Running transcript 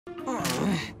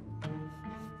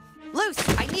Luce,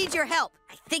 I need your help.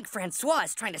 I think Francois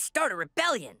is trying to start a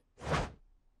rebellion.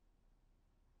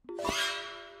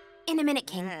 In a minute,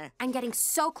 King. I'm getting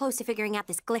so close to figuring out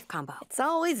this glyph combo. It's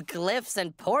always glyphs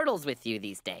and portals with you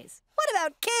these days. What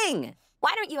about King?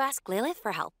 Why don't you ask Lilith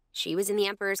for help? She was in the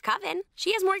Emperor's Coven.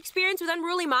 She has more experience with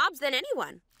unruly mobs than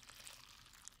anyone.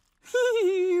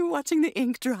 Watching the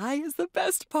ink dry is the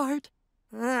best part.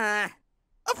 A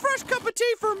fresh cup of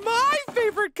tea for my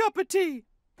favorite cup of tea.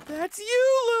 That's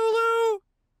you, Lulu.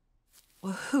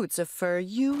 Well, Hooty,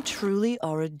 you truly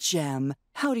are a gem.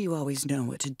 How do you always know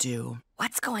what to do?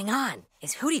 What's going on?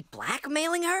 Is Hooty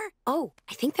blackmailing her? Oh,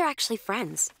 I think they're actually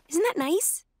friends. Isn't that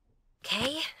nice?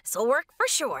 Okay, this'll work for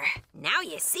sure. Now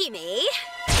you see me.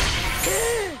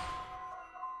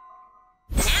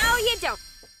 Now you don't.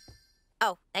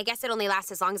 Oh, I guess it only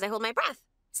lasts as long as I hold my breath.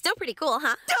 Still pretty cool,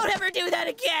 huh? Don't ever do that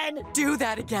again! Do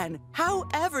that again.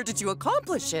 However did you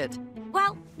accomplish it?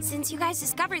 Well, since you guys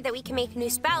discovered that we can make new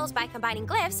spells by combining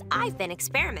glyphs, I've been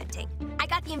experimenting. I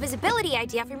got the invisibility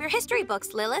idea from your history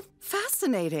books, Lilith.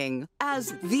 Fascinating.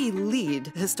 As the lead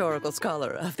historical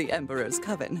scholar of the Emperor's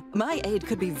Coven, my aid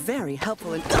could be very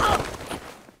helpful in—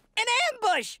 An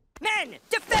ambush! Men,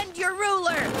 defend your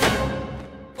ruler!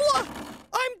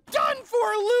 I'm done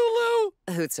for, Lulu!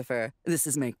 Hooty, this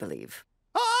is make-believe.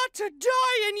 To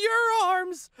die in your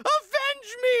arms!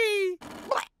 Avenge me!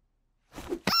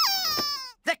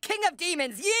 The King of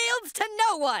Demons yields to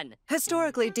no one!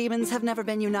 Historically, demons have never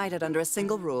been united under a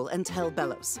single rule until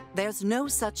Belos. There's no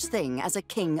such thing as a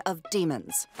king of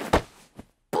demons.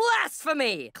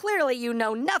 Blasphemy! Clearly you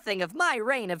know nothing of my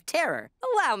reign of terror.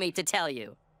 Allow me to tell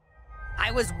you.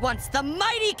 I was once the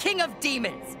mighty King of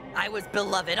Demons. I was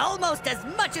beloved almost as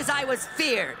much as I was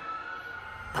feared.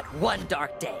 But one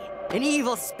dark day, an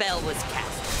evil spell was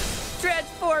cast,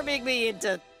 transforming me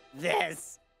into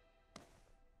this.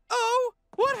 Oh,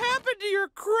 what happened to your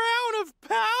crown of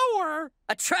power?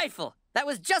 A trifle. That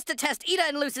was just to test Ida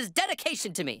and Luce's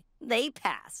dedication to me. They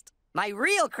passed. My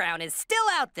real crown is still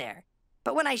out there.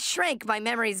 But when I shrank, my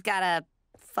memories got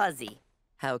fuzzy.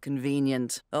 How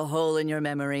convenient. A hole in your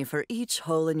memory for each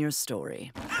hole in your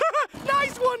story.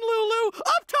 Nice one, Lulu!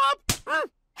 Up top!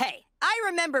 Hey, I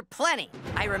remember plenty.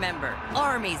 I remember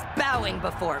armies bowing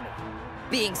before me,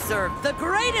 being served the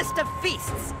greatest of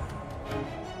feasts,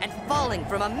 and falling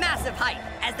from a massive height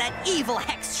as that evil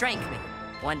hex shrank me.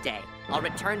 One day, I'll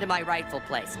return to my rightful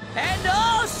place, and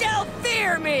all shall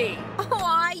fear me!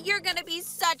 Aw, you're gonna be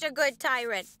such a good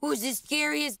tyrant. Who's the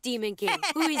scariest demon king?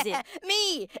 Who is it?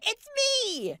 Me! It's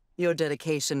me! Your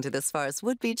dedication to this farce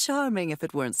would be charming if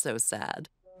it weren't so sad.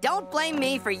 Don't blame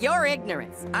me for your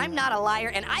ignorance. I'm not a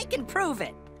liar, and I can prove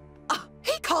it.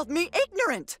 He called me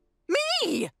ignorant!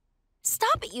 Me!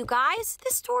 Stop it, you guys.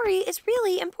 This story is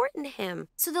really important to him.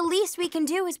 So the least we can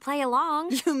do is play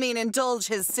along. You mean indulge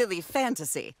his silly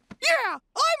fantasy? Yeah,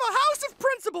 I'm a house of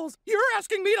principles. You're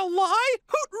asking me to lie?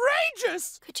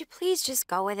 Outrageous! Could you please just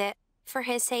go with it, for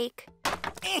his sake?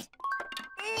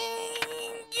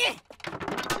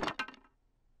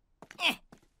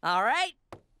 All right,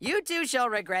 you two shall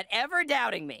regret ever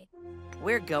doubting me.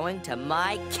 We're going to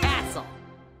my castle.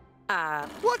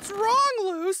 What's wrong,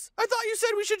 Luce? I thought you said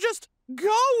we should just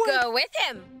go with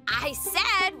him. I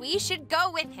said we should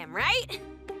go with him, right?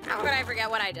 How could I forget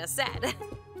what I just said?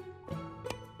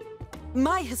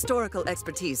 My historical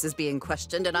expertise is being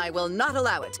questioned, and I will not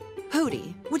allow it.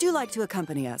 Hooty, would you like to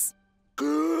accompany us?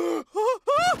 I'll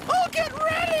get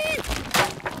ready!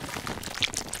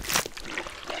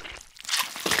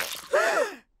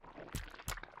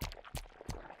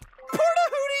 Porta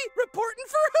Hooty! Reporting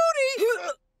for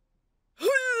Hooty!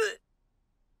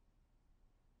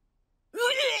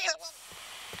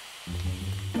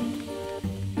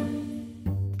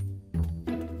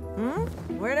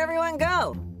 Where'd everyone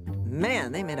go?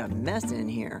 Man, they made a mess in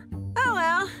here. Oh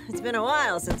well, it's been a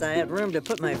while since I had room to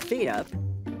put my feet up.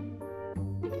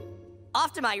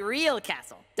 Off to my real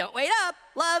castle. Don't wait up.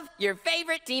 Love, your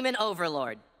favorite demon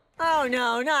overlord. Oh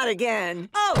no, not again.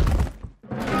 Oh!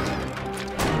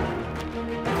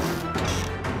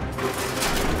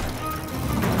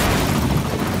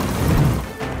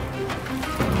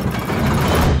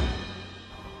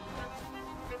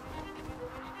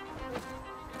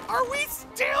 Are we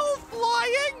still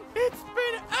flying? It's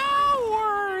been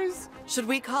hours! Should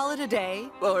we call it a day?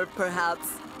 Or perhaps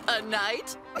a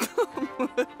night?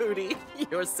 Hooty,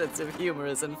 your sense of humor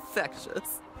is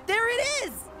infectious. There it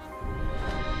is!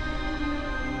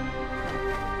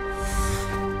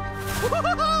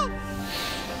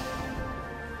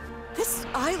 This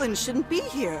island shouldn't be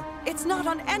here. It's not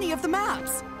on any of the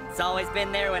maps. It's always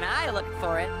been there when I looked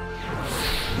for it.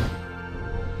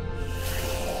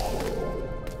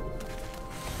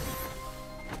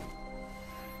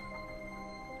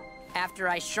 After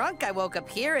I shrunk, I woke up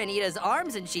here in Ida's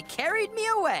arms and she carried me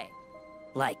away.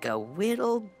 Like a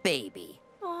little baby.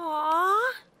 Aww.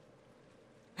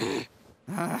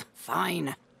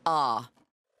 Fine. Aw.